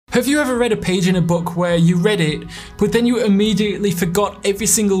Have you ever read a page in a book where you read it, but then you immediately forgot every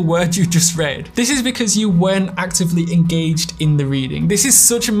single word you just read? This is because you weren't actively engaged in the reading. This is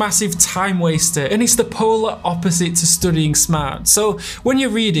such a massive time waster, and it's the polar opposite to studying smart. So when you're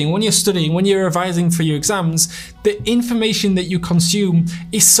reading, when you're studying, when you're revising for your exams, the information that you consume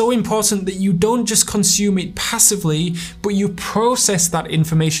is so important that you don't just consume it passively, but you process that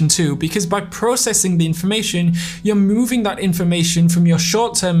information too, because by processing the information, you're moving that information from your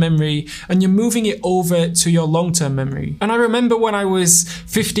short-term memory and you're moving it over to your long-term memory. And I remember when I was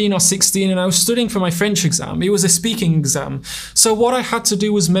 15 or 16 and I was studying for my French exam. It was a speaking exam. So what I had to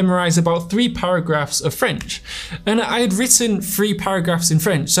do was memorize about 3 paragraphs of French. And I had written 3 paragraphs in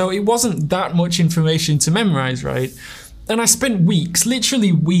French, so it wasn't that much information to memorize, right? And I spent weeks,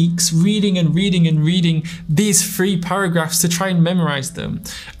 literally weeks, reading and reading and reading these 3 paragraphs to try and memorize them.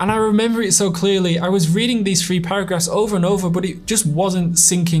 And I remember it so clearly. I was reading these 3 paragraphs over and over, but it just wasn't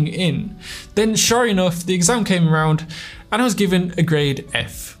sinking in. Then sure enough, the exam came around and I was given a grade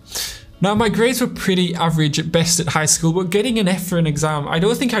F. Now my grades were pretty average at best at high school, but getting an F for an exam, I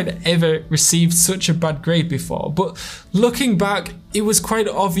don't think I'd ever received such a bad grade before. But looking back, it was quite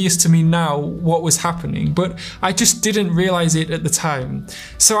obvious to me now what was happening, but I just didn't realize it at the time.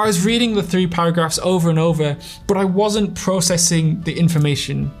 So I was reading the 3 paragraphs over and over, but I wasn't processing the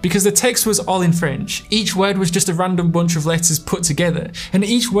information because the text was all in French. Each word was just a random bunch of letters put together, and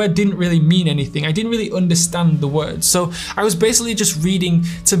each word didn't really mean anything. I didn't really understand the words. So I was basically just reading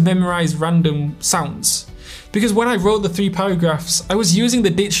to memorize random sounds. Because when I wrote the 3 paragraphs, I was using the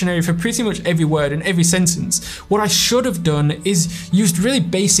dictionary for pretty much every word and every sentence. What I should have done is used really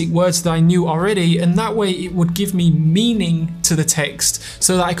basic words that I knew already, and that way it would give me meaning to the text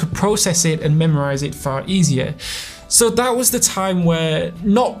so that I could process it and memorize it far easier. So that was the time where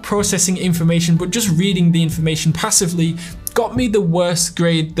not processing information, but just reading the information passively got me the worst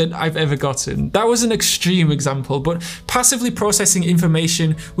grade that I've ever gotten. That was an extreme example, but passively processing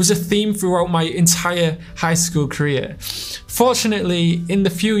information was a theme throughout my entire high school career. Fortunately, in the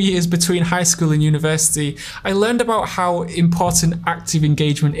few years between high school and university, I learned about how important active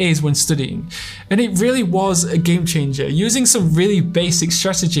engagement is when studying. And it really was a game changer. Using some really basic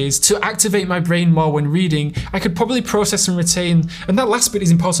strategies to activate my brain more when reading, I could probably process and retain, and that last bit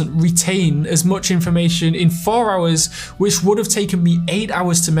is important, retain as much information in 4 hours, which would have taken me 8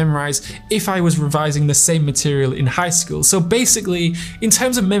 hours to memorize if I was revising the same material in high school. So basically, in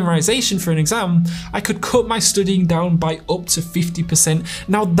terms of memorization for an exam, I could cut my studying down by up to 50%.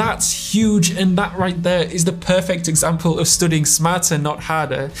 Now that's huge, and that right there is the perfect example of studying smarter, not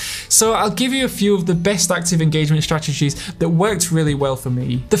harder. So I'll give you a few of the best active engagement strategies that worked really well for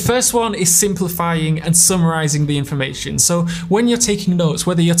me. The first one is simplifying and summarizing the information. So when you're taking notes,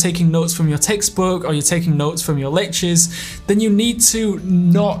 whether you're taking notes from your textbook or you're taking notes from your lectures, then you need to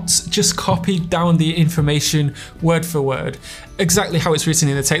not just copy down the information word for word, exactly how it's written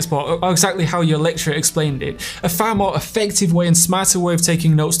in the textbook or exactly how your lecturer explained it. A far more effective way and smarter way of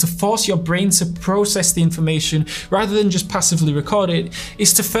taking notes to force your brain to process the information rather than just passively record it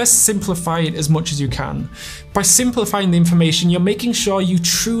is to first simplify it as much as you can. By simplifying the information, you're making sure you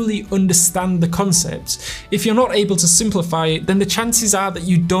truly understand the concept. If you're not able to simplify it, then the chances are that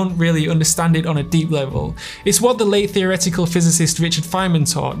you don't really understand it on a deep level. It's what the late theoretical physicist Richard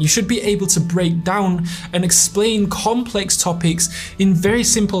Feynman taught. You should be able to break down and explain complex topics in very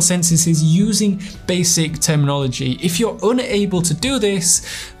simple sentences using basic terminology. If you're unable to do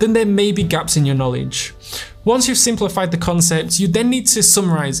this, then there may be gaps in your knowledge. Once you've simplified the concept, you then need to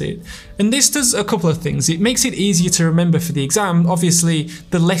summarize it. And this does a couple of things. It makes it easier to remember for the exam. Obviously,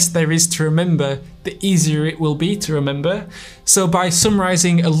 the less there is to remember, the easier it will be to remember. So by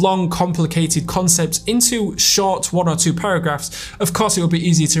summarizing a long, complicated concept into short 1 or 2 paragraphs, of course it will be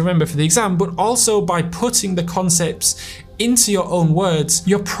easier to remember for the exam, but also by putting the concepts into your own words,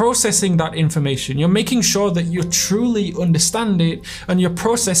 you're processing that information. You're making sure that you truly understand it, and you're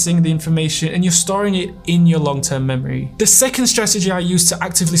processing the information and you're storing it in your long-term memory. The second strategy I use to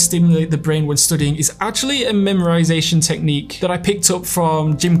actively stimulate the brain when studying is actually a memorization technique that I picked up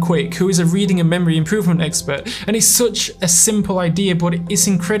from Jim Quick, who is a reading and memory improvement expert. And it's such a simple idea, but it's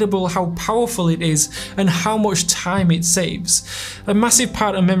incredible how powerful it is and how much time it saves. A massive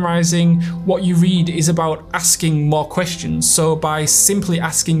part of memorizing what you read is about asking more questions. So by simply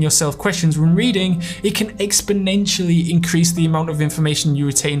asking yourself questions when reading, it can exponentially increase the amount of information you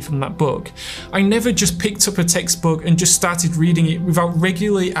retain from that book. I never just picked up a textbook and just started reading it without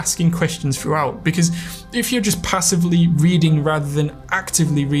regularly asking questions throughout, because if you're just passively reading rather than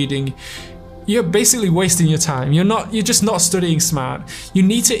actively reading, you're basically wasting your time. You're just not studying smart. You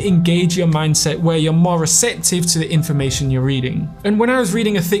need to engage your mindset where you're more receptive to the information you're reading. And when I was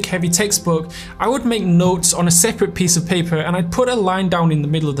reading a thick, heavy textbook, I would make notes on a separate piece of paper and I'd put a line down in the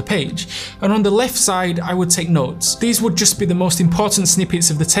middle of the page. And on the left side, I would take notes. These would just be the most important snippets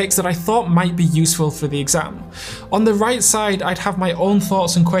of the text that I thought might be useful for the exam. On the right side, I'd have my own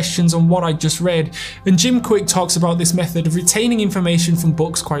thoughts and questions on what I just read. And Jim Quick talks about this method of retaining information from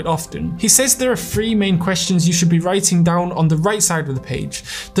books quite often. He says there are 3 main questions you should be writing down on the right side of the page.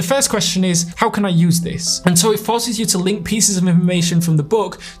 The first question is, how can I use this? And so it forces you to link pieces of information from the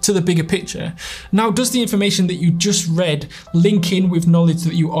book to the bigger picture. Now, does the information that you just read link in with knowledge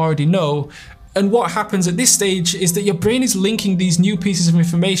that you already know? And what happens at this stage is that your brain is linking these new pieces of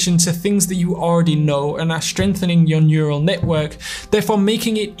information to things that you already know and are strengthening your neural network, therefore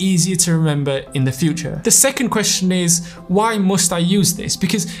making it easier to remember in the future. The second question is, why must I use this?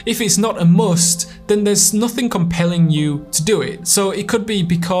 Because if it's not a must, then there's nothing compelling you to do it. So it could be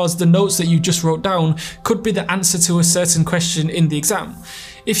because the notes that you just wrote down could be the answer to a certain question in the exam.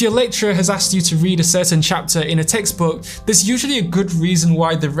 If your lecturer has asked you to read a certain chapter in a textbook, there's usually a good reason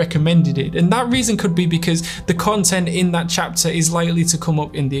why they've recommended it, and that reason could be because the content in that chapter is likely to come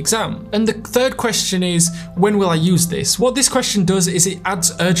up in the exam. And the third question is, when will I use this? What this question does is it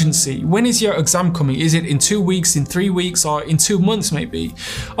adds urgency. When is your exam coming? Is it in 2 weeks, in 3 weeks, or in 2 months maybe?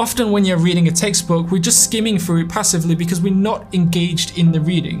 Often when you're reading a textbook, we're just skimming through it passively because we're not engaged in the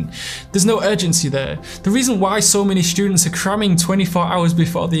reading. There's no urgency there. The reason why so many students are cramming 24 hours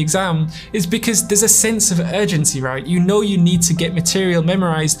before the exam is because there's a sense of urgency, right? You know you need to get material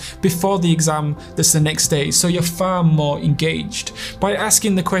memorized before the exam that's the next day, so you're far more engaged. By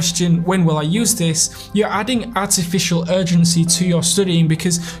asking the question, when will I use this, you're adding artificial urgency to your studying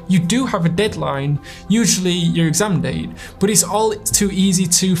because you do have a deadline, usually your exam date, but it's all too easy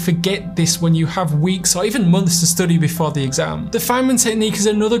to forget this when you have weeks or even months to study before the exam. The Feynman technique is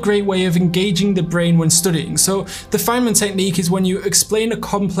another great way of engaging the brain when studying. So the Feynman technique is when you explain a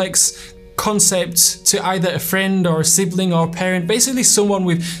complex concept to either a friend or a sibling or a parent, basically someone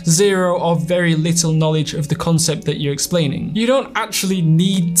with zero or very little knowledge of the concept that you're explaining. You don't actually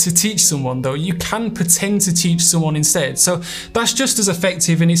need to teach someone though, you can pretend to teach someone instead. So that's just as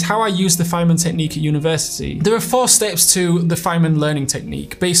effective and it's how I use the Feynman technique at university. There are 4 steps to the Feynman learning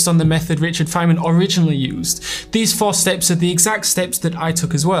technique based on the method Richard Feynman originally used. These 4 steps are the exact steps that I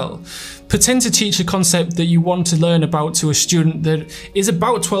took as well. Pretend to teach a concept that you want to learn about to a student that is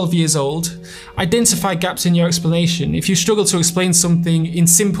about 12 years old. Identify gaps in your explanation. If you struggle to explain something in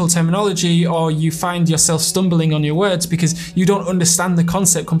simple terminology or you find yourself stumbling on your words because you don't understand the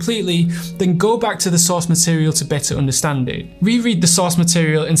concept completely, then go back to the source material to better understand it. Reread the source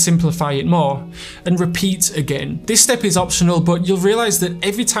material and simplify it more, and repeat again. This step is optional, but you'll realize that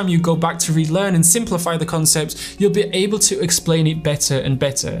every time you go back to relearn and simplify the concept, you'll be able to explain it better and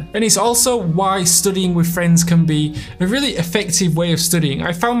better. And it's also why studying with friends can be a really effective way of studying.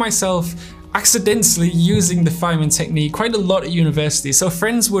 I found myself accidentally using the Feynman technique quite a lot at university. So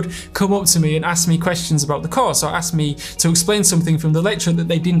friends would come up to me and ask me questions about the course or ask me to explain something from the lecture that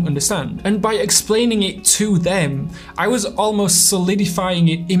they didn't understand. And by explaining it to them, I was almost solidifying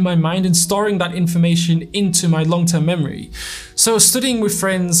it in my mind and storing that information into my long-term memory. So studying with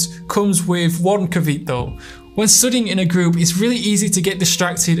friends comes with one caveat though. When studying in a group, it's really easy to get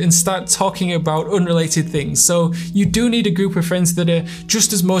distracted and start talking about unrelated things. So you do need a group of friends that are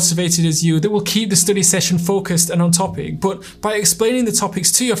just as motivated as you, that will keep the study session focused and on topic. But by explaining the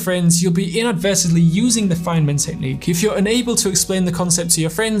topics to your friends, you'll be inadvertently using the Feynman technique. If you're unable to explain the concept to your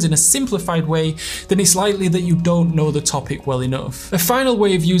friends in a simplified way, then it's likely that you don't know the topic well enough. A final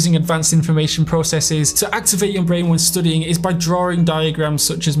way of using advanced information processes to activate your brain when studying is by drawing diagrams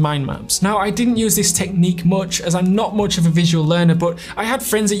such as mind maps. Now, I didn't use this technique much as I'm not much of a visual learner, but I had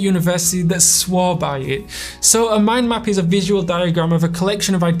friends at university that swore by it. So a mind map is a visual diagram of a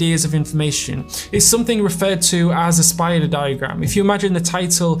collection of ideas of information. It's something referred to as a spider diagram. If you imagine the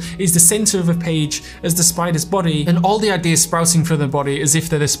title is the center of a page as the spider's body and all the ideas sprouting from the body as if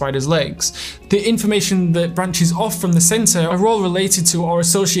they're the spider's legs. The information that branches off from the center are all related to or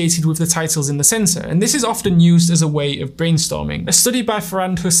associated with the titles in the center, and this is often used as a way of brainstorming. A study by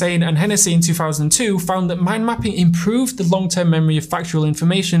Farhand Hussain and Hennessy in 2002 found that mind mapping improved the long-term memory of factual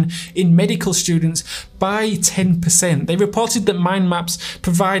information in medical students by 10%. They reported that mind maps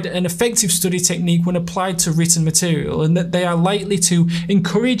provide an effective study technique when applied to written material, and that they are likely to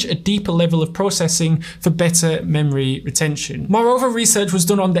encourage a deeper level of processing for better memory retention. Moreover, research was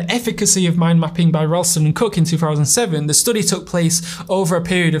done on the efficacy of mind mapping by Ralston and Cook in 2007. The study took place over a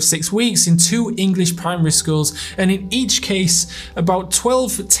period of 6 weeks in 2 English primary schools, and in each case, about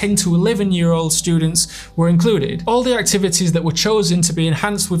 12 10 to 11-year-old students were included. All the activities that were chosen to be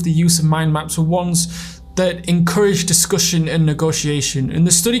enhanced with the use of mind maps were ones that encouraged discussion and negotiation, and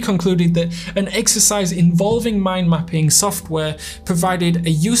the study concluded that an exercise involving mind mapping software provided a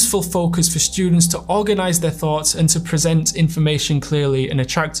useful focus for students to organize their thoughts and to present information clearly and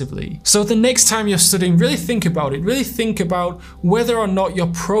attractively. So the next time you're studying, really think about it. Really think about whether or not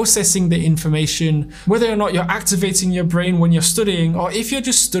you're processing the information, whether or not you're activating your brain when you're studying, or if you're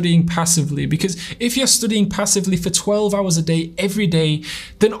just studying passively. Because if you're studying passively for 12 hours a day, every day,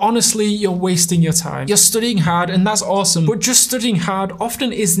 then honestly, you're wasting your time. You're studying hard, and that's awesome, but just studying hard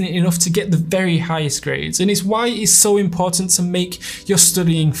often isn't enough to get the very highest grades, and it's why it's so important to make your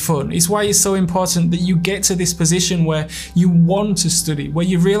studying fun. It's why it's so important that you get to this position where you want to study, where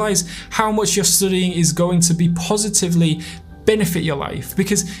you realize how much your studying is going to be positively benefit your life.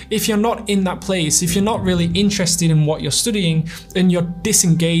 Because if you're not in that place, if you're not really interested in what you're studying, and you're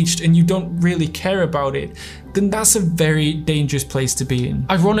disengaged and you don't really care about it, then that's a very dangerous place to be in.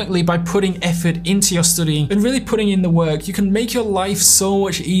 Ironically, by putting effort into your studying and really putting in the work, you can make your life so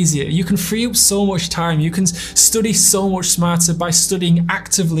much easier. You can free up so much time. You can study so much smarter by studying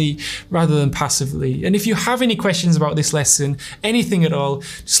actively rather than passively. And if you have any questions about this lesson, anything at all,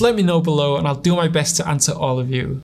 just let me know below and I'll do my best to answer all of you.